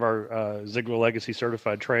Ziglar Legacy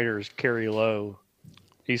certified trainers, Kerry Lowe,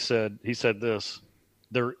 he said this: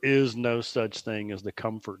 there is no such thing as the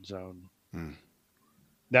comfort zone.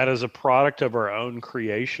 That is a product of our own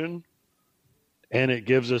creation, and it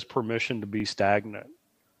gives us permission to be stagnant.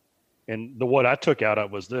 And what I took out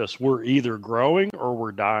of was this: we're either growing or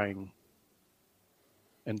we're dying.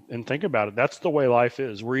 And think about it. That's the way life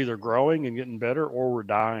is. We're either growing and getting better, or we're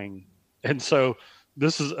dying. And so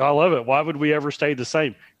I love it. Why would we ever stay the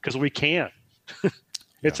same? Because we can't.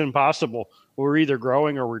 It's impossible. We're either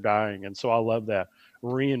growing or we're dying. And so I love that.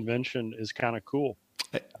 Reinvention is kind of cool.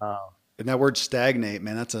 And that word stagnate,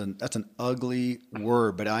 man, that's an ugly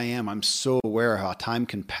word, but I'm so aware of how time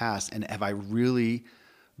can pass, and have I really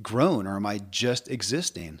grown, or am I just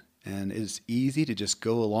existing? And it's easy to just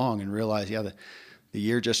go along and realize, the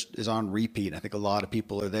year just is on repeat. I think a lot of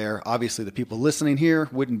people are there. Obviously, the people listening here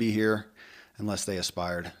wouldn't be here unless they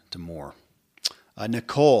aspired to more.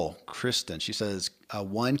 Nicole Kristen, she says,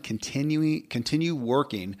 1, continue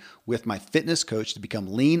working with my fitness coach to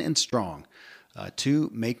become lean and strong.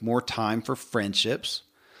 2, make more time for friendships.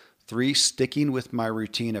 3, sticking with my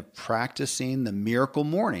routine of practicing the miracle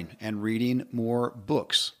morning and reading more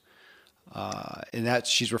books. And that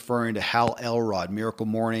she's referring to Hal Elrod, Miracle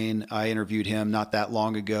Morning. I interviewed him not that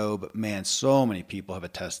long ago, but man, so many people have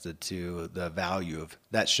attested to the value of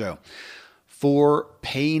that show. 4,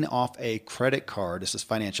 paying off a credit card, this is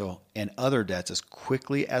financial, and other debts as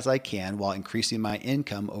quickly as I can while increasing my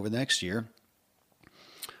income over the next year.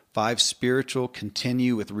 5, spiritual,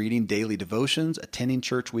 continue with reading daily devotions, attending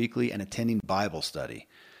church weekly, and attending Bible study.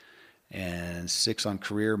 And 6, on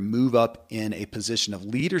career, move up in a position of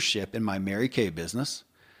leadership in my Mary Kay business.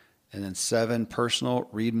 And then 7, personal,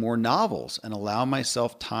 read more novels and allow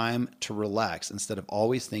myself time to relax instead of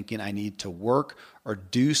always thinking I need to work or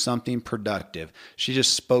do something productive. She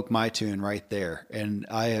just spoke my tune right there. And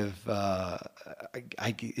I have,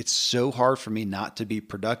 it's so hard for me not to be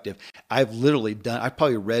productive. I've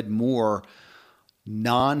probably read more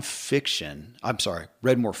read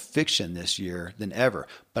more fiction this year than ever,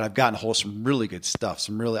 but I've gotten a hold of some really good stuff.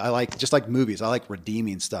 I like, just like movies, I like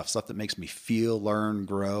redeeming stuff that makes me feel, learn,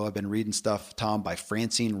 grow. I've been reading stuff, Tom, by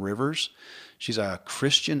Francine Rivers. She's a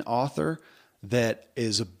Christian author that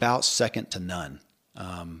is about second to none.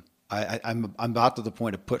 I'm about to the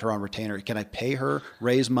point of put her on retainer. Can I pay her,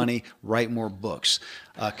 raise money, write more books?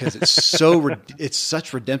 Because it's it's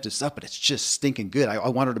such redemptive stuff, but it's just stinking good. I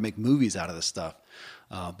want her to make movies out of this stuff.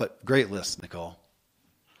 But great list, Nicole.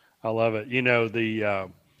 I love it.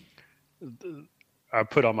 I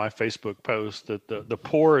put on my Facebook post that the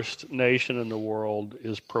poorest nation in the world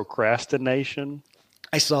is procrastination.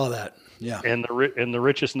 I saw that. Yeah. And the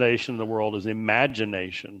richest nation in the world is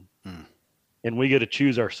imagination. And we get to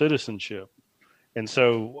choose our citizenship. And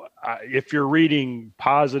so if you're reading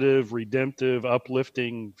positive, redemptive,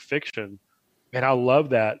 uplifting fiction, and I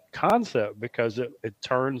love that concept because it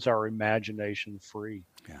turns our imagination free.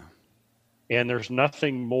 Yeah. And there's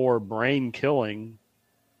nothing more brain killing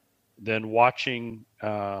than watching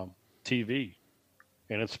TV.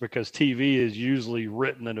 And it's because TV is usually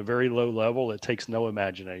written at a very low level. It takes no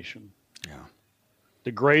imagination. Yeah.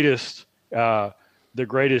 The greatest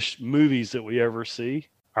movies that we ever see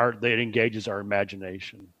that engages our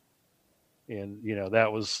imagination. And,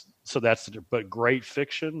 but great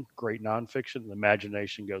fiction, great nonfiction, the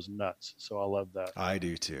imagination goes nuts. So I love that. I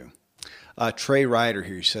do too. Trey Ryder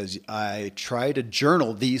here says, I try to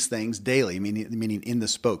journal these things daily, meaning in the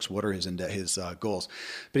spokes. What are his goals?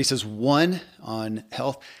 But he says, one on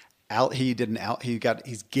health. He's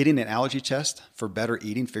getting an allergy test for better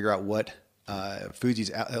eating, figure out what foods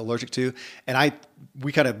he's allergic to. And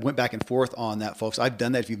we kind of went back and forth on that, folks. I've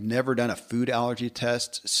done that. If you've never done a food allergy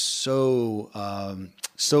test, so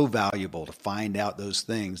valuable to find out those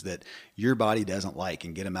things that your body doesn't like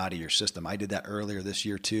and get them out of your system. I did that earlier this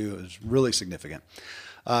year too. It was really significant.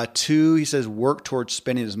 2, he says, work towards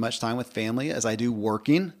spending as much time with family as I do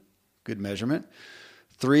working. Good measurement.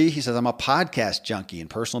 3, he says, I'm a podcast junkie in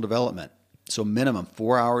personal development. So minimum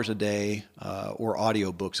 4 hours a day, or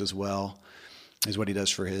audiobooks as well, is what he does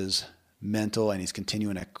for his mental, and he's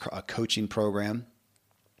continuing a coaching program.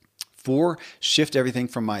 4, shift everything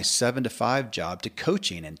from my 7 to 5 job to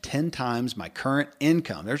coaching and 10 times my current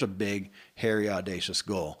income. There's a big, hairy, audacious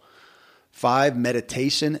goal. 5,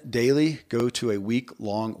 meditation daily, go to a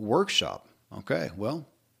week-long workshop. Okay, well,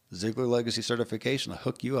 Ziglar Legacy Certification will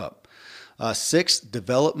hook you up. 6,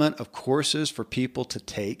 development of courses for people to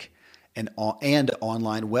take and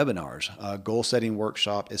online webinars. Goal setting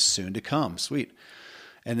workshop is soon to come. Sweet.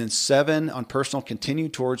 And then 7, on personal, continue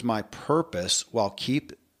towards my purpose while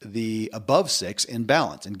keep the above 6 in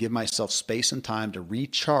balance and give myself space and time to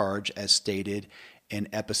recharge, as stated in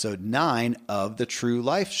episode 9 of the True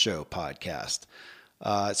Life Show podcast.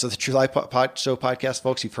 So the True Life Show podcast,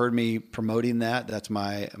 folks, you've heard me promoting that. That's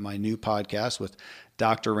my new podcast with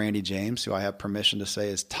Dr. Randy James, who I have permission to say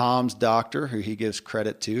is Tom's doctor, who he gives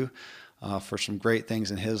credit to for some great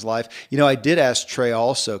things in his life. I did ask Trey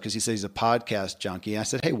also, because he said he's a podcast junkie. And I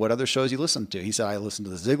said, hey, what other shows you listen to? He said, I listen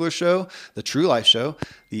to the Ziglar Show, the True Life Show,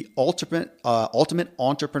 the Ultimate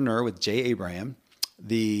Entrepreneur with Jay Abraham,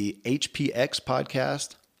 the HPX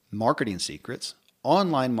podcast, Marketing Secrets,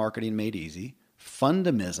 Online Marketing Made Easy,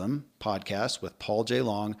 Fundamism podcast with Paul J.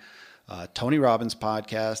 Long, Tony Robbins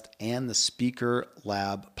podcast, and the Speaker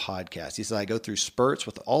Lab podcast. He said, I go through spurts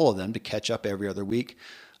with all of them to catch up every other week.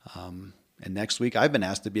 And next week, I've been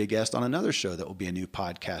asked to be a guest on another show that will be a new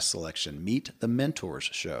podcast selection, Meet the Mentors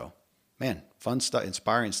Show. Man, fun stuff,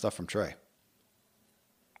 inspiring stuff from Trey.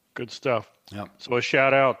 Good stuff. Yep. So a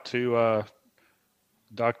shout out to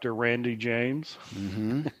Dr. Randy James.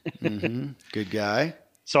 Mm-hmm. Mm-hmm. Good guy.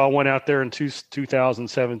 So I went out there in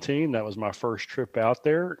 2017. That was my first trip out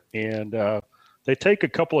there. And they take a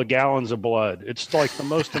couple of gallons of blood. It's like the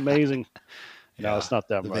most amazing. No, it's not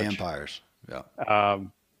that much. The vampires. Yeah.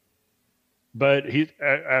 But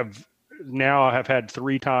I have had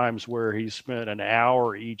 3 times where he spent an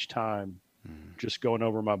hour each time just going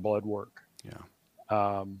over my blood work.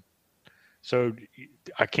 Yeah. So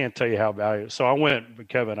I can't tell you how valuable. So I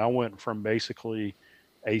went from basically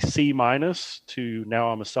a C- to now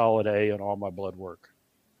I'm a solid A on all my blood work.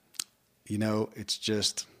 It's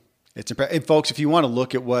impressive. And folks, if you want to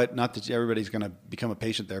look at not that everybody's going to become a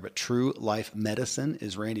patient there, but True Life Medicine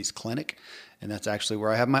is Randy's clinic. And that's actually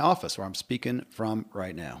where I have my office, where I'm speaking from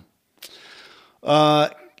right now.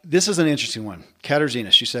 This is an interesting one.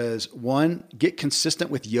 Katarzyna, she says, 1, get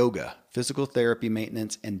consistent with yoga, physical therapy,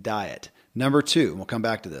 maintenance, and diet. Number 2, and we'll come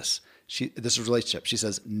back to this. This is relationship. She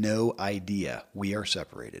says, no idea. We are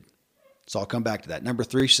separated. So I'll come back to that. Number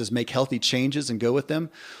 3, she says, make healthy changes and go with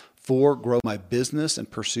them. 4, grow my business and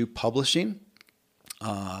pursue publishing.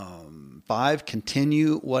 5,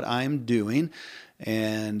 continue what I'm doing.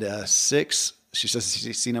 And 6, she says,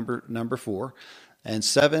 see number 4. And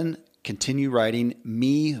 7, continue writing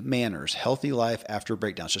Me Manners, Healthy Life After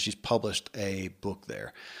Breakdown. So she's published a book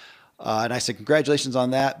there. And I said, congratulations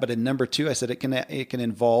on that. But in number 2, I said, it can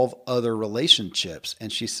involve other relationships.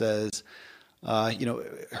 And she says,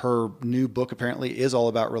 her new book apparently is all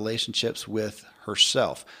about relationships with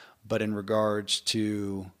herself. But in regards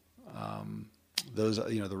to those,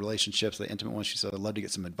 the relationships, the intimate ones, she said, I'd love to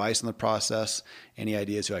get some advice on the process. Any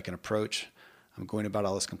ideas who I can approach? I'm going about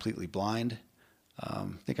all this completely blind. I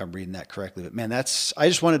think I'm reading that correctly. But man, I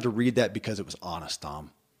just wanted to read that because it was honest,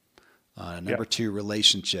 Tom. Number 2,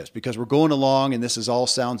 relationships, because we're going along and this all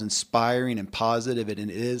sounds inspiring and positive,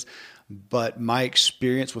 and it is. But my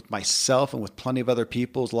experience with myself and with plenty of other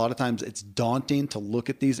people is a lot of times it's daunting to look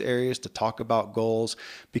at these areas, to talk about goals,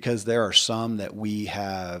 because there are some that we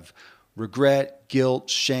have regret, guilt,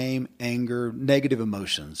 shame, anger, negative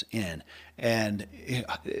emotions in. And it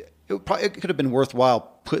could have been worthwhile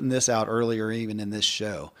putting this out earlier, even in this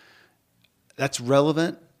show. That's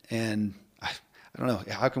relevant. And I don't know,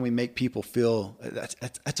 how can we make people feel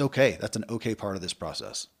that's okay? That's an okay part of this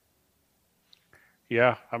process.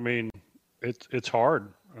 Yeah. I mean, it's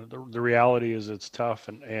hard. The reality is it's tough,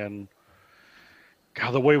 and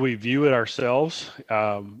God, the way we view it ourselves,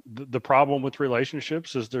 the problem with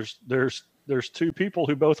relationships is there's two people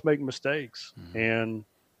who both make mistakes, and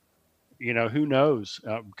who knows,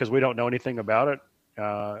 because we don't know anything about it.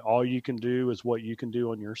 All you can do is what you can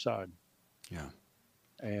do on your side. Yeah.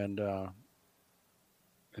 And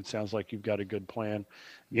it sounds like you've got a good plan.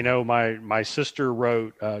 My sister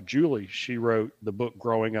wrote, Julie, she wrote the book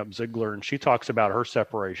Growing Up Ziglar, and she talks about her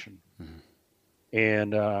separation.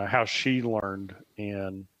 And how she learned,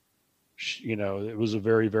 and it was a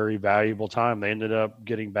very, very valuable time. They ended up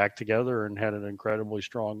getting back together and had an incredibly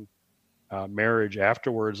strong marriage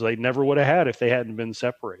afterwards. They never would have had if they hadn't been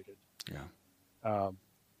separated. Yeah.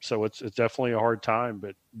 So it's definitely a hard time,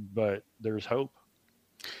 but there's hope.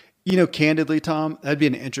 Candidly, Tom, that'd be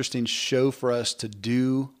an interesting show for us to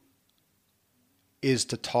do, is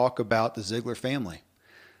to talk about the Ziglar family.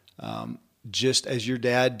 Just as your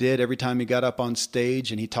dad did every time he got up on stage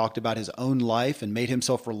and he talked about his own life and made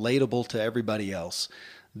himself relatable to everybody else,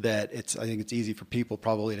 I think it's easy for people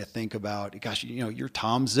probably to think about, gosh, you're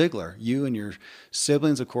Tom Ziglar. You and your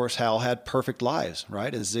siblings, of course, Hal, had perfect lives,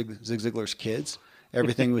 right? As Zig Ziglar's kids.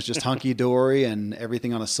 Everything was just hunky-dory and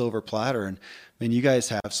everything on a silver platter. And I mean, you guys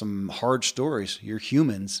have some hard stories. You're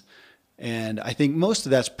humans. And I think most of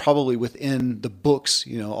that's probably within the books,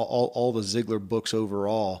 all the Ziglar books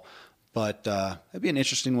overall. But it'd be an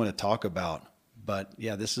interesting one to talk about. But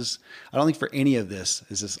yeah, I don't think for any of this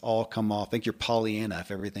is this all come off. I think you're Pollyanna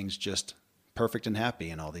if everything's just perfect and happy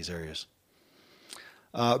in all these areas.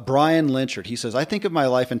 Brian Lynchard, he says, I think of my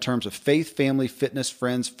life in terms of faith, family, fitness,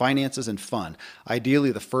 friends, finances, and fun.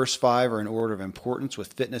 Ideally, the first 5 are in order of importance,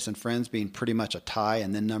 with fitness and friends being pretty much a tie,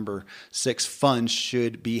 and then number 6, fun,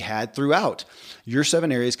 should be had throughout. Your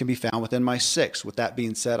 7 areas can be found within my 6. With that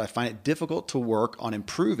being said, I find it difficult to work on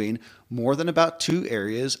improving more than about 2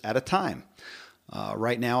 areas at a time.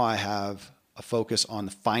 Right now, I have a focus on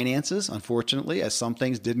the finances, unfortunately, as some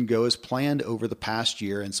things didn't go as planned over the past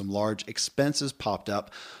year and some large expenses popped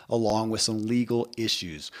up along with some legal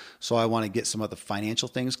issues. So I want to get some of the financial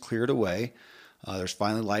things cleared away. There's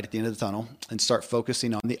finally light at the end of the tunnel, and start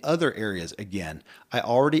focusing on the other areas again. I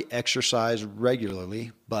already exercise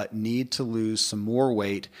regularly, but need to lose some more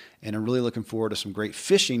weight, and I'm really looking forward to some great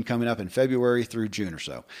fishing coming up in February through June or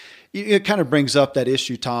so. It kind of brings up that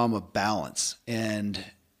issue, Tom, of balance. And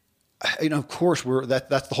of course,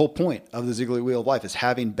 that's the whole point of the Ziglar Wheel of Life, is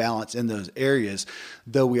having balance in those areas.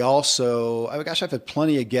 Though we also, I've had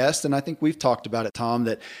plenty of guests, and I think we've talked about it, Tom,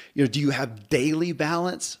 that, do you have daily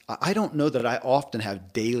balance? I don't know that I often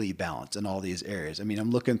have daily balance in all these areas. I mean, I'm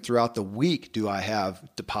looking throughout the week, do I have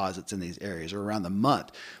deposits in these areas, or around the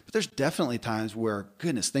month? But there's definitely times where,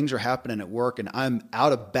 goodness, things are happening at work and I'm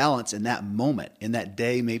out of balance in that moment, in that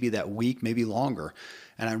day, maybe that week, maybe longer.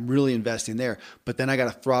 And I'm really investing there. But then I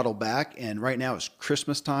got to throttle back. And right now it's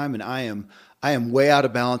Christmas time, and I am way out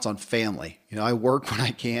of balance on family. I work when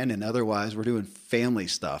I can, and otherwise we're doing family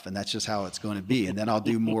stuff, and that's just how it's going to be. And then I'll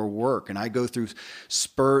do more work, and I go through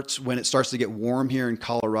spurts when it starts to get warm here in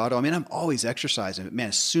Colorado. I mean, I'm always exercising, but man,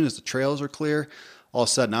 as soon as the trails are clear, all of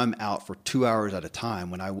a sudden I'm out for 2 hours at a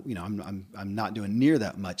time when I'm not doing near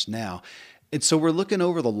that much now. And so we're looking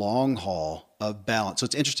over the long haul of balance. So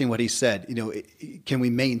it's interesting what he said. Can we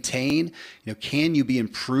maintain? Can you be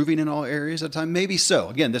improving in all areas at a time? Maybe so.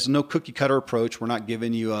 Again, there's no cookie cutter approach. We're not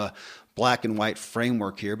giving you a black and white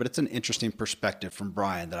framework here, but it's an interesting perspective from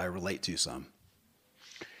Brian that I relate to some.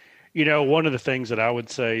 One of the things that I would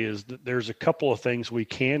say is that there's a couple of things we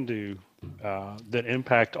can do that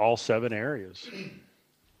impact all 7 areas.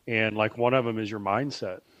 And like one of them is your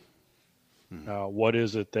mindset. What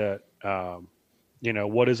is it that,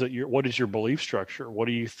 what is your belief structure? What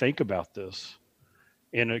do you think about this?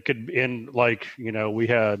 And it could, we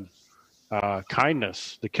had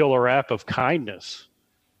kindness, the killer app of kindness.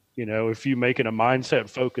 If you make it a mindset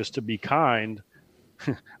focus to be kind,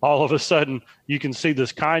 all of a sudden you can see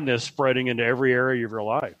this kindness spreading into every area of your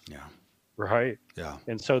life. Yeah. Right. Yeah.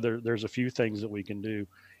 And so there's a few things that we can do.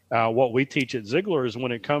 What we teach at Ziglar is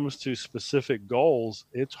when it comes to specific goals,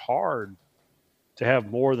 it's hard to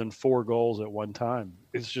have more than 4 goals at one time.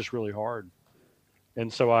 It's just really hard.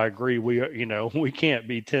 And so I agree. We can't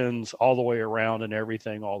be 10s all the way around and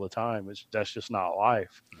everything all the time. That's just not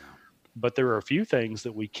life. No. But there are a few things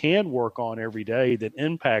that we can work on every day that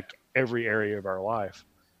impact every area of our life.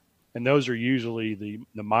 And those are usually the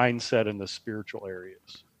mindset and the spiritual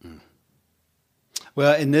areas.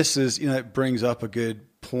 Well, and this is, it brings up a good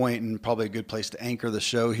point and probably a good place to anchor the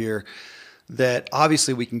show here, that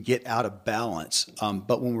obviously we can get out of balance.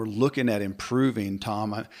 But when we're looking at improving,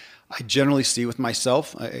 Tom, I generally see with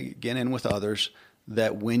myself, again, and with others,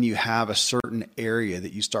 that when you have a certain area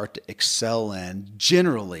that you start to excel in,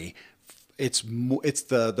 generally it's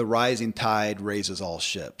the rising tide raises all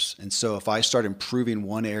ships. And so if I start improving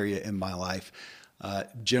one area in my life,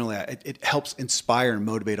 generally it helps inspire and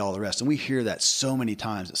motivate all the rest. And we hear that so many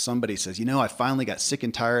times that somebody says, I finally got sick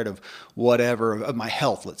and tired of whatever, of my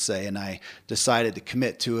health, let's say, and I decided to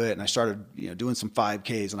commit to it. And I started, doing some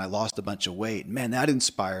 5Ks and I lost a bunch of weight. Man, that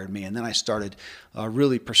inspired me. And then I started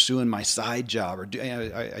really pursuing my side job, or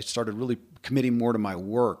I started really committing more to my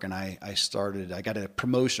work, and I got a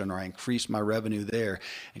promotion, or I increased my revenue there.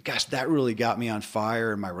 And gosh, that really got me on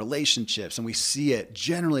fire in my relationships. And we see it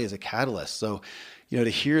generally as a catalyst. So, to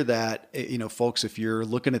hear that, folks, if you're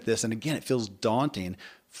looking at this, and again, it feels daunting,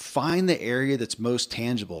 find the area that's most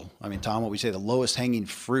tangible. I mean, Tom, what we say, the lowest hanging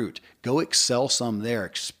fruit, go excel some there,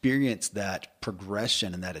 experience that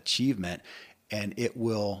progression and that achievement, and it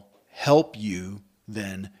will help you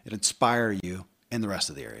then, it inspire you in the rest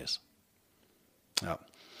of the areas. Oh.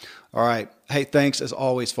 All right. Hey, thanks as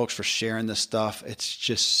always, folks, for sharing this stuff. It's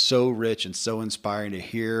just so rich and so inspiring to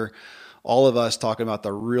hear all of us talking about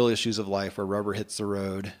the real issues of life where rubber hits the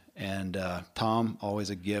road. And Tom,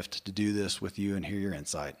 always a gift to do this with you and hear your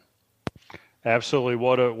insight. Absolutely.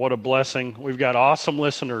 What a blessing. We've got awesome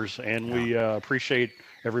listeners, and we appreciate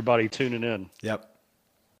everybody tuning in. Yep.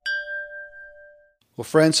 Well,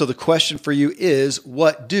 friends, so the question for you is,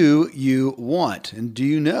 what do you want? And do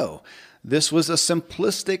you know? This was a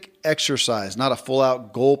simplistic exercise, not a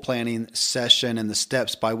full-out goal planning session and the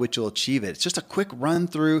steps by which you'll achieve it. It's just a quick run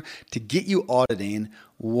through to get you auditing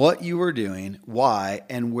what you are doing, why,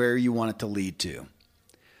 and where you want it to lead to.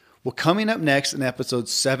 Well, coming up next in episode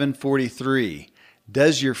 743,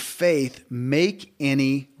 does your faith make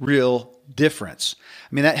any real difference?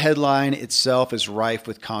 I mean, that headline itself is rife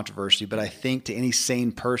with controversy, but I think to any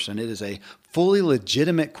sane person, it is a fully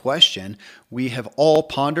legitimate question we have all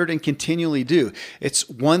pondered and continually do. It's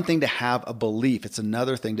one thing to have a belief. It's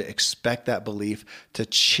another thing to expect that belief to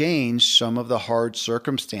change some of the hard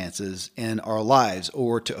circumstances in our lives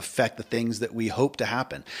or to affect the things that we hope to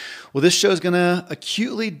happen. Well, this show is going to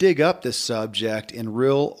acutely dig up this subject in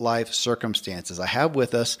real life circumstances. I have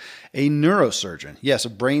with us a neurosurgeon, yes, a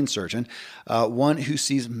brain surgeon, one who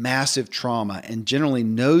sees massive trauma and generally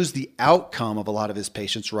knows the outcome of a lot of his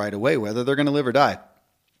patients right away, whether they're going to live or die.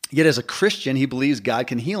 Yet as a Christian, he believes God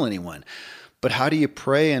can heal anyone. But how do you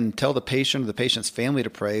pray and tell the patient or the patient's family to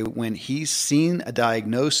pray when he's seen a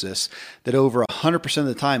diagnosis that over 100% of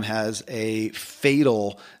the time has a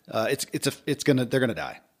fatal, they're going to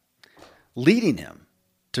die? Leading him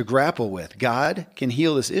to grapple with, God can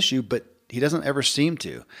heal this issue, but he doesn't ever seem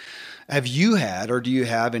to. Have you had, or do you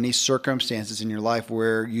have any circumstances in your life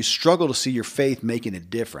where you struggle to see your faith making a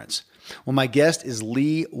difference? Well, my guest is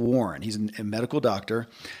Lee Warren. He's a medical doctor,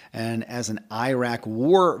 and as an Iraq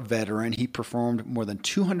war veteran, he performed more than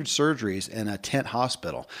 200 surgeries in a tent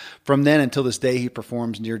hospital. From then until this day, he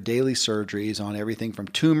performs near daily surgeries on everything from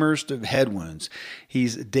tumors to head wounds.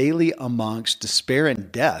 He's daily amongst despair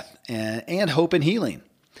and death, and hope and healing,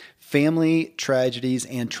 family tragedies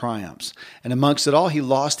and triumphs. And amongst it all, he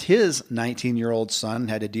lost his 19-year-old son and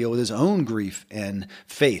had to deal with his own grief and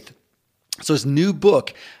faith. So his new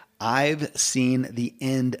book, I've Seen the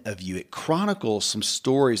End of You, it chronicles some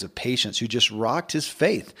stories of patients who just rocked his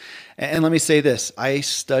faith. And let me say this, I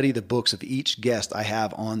study the books of each guest I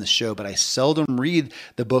have on the show, but I seldom read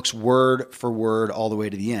the books word for word all the way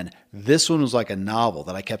to the end. This one was like a novel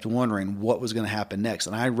that I kept wondering what was going to happen next.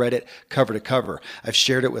 And I read it cover to cover. I've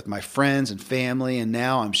shared it with my friends and family, and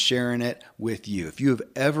now I'm sharing it with you. If you have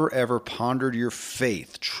ever pondered your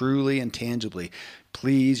faith truly and tangibly,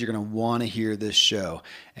 please, you're going to want to hear this show.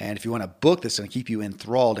 And if you want a book that's going to keep you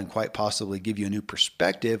enthralled and quite possibly give you a new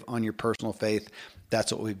perspective on your personal faith, that's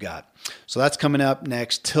what we've got. So that's coming up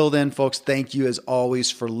next. Till then, folks, thank you as always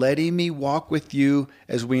for letting me walk with you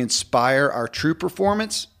as we inspire our true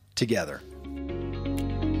performance together.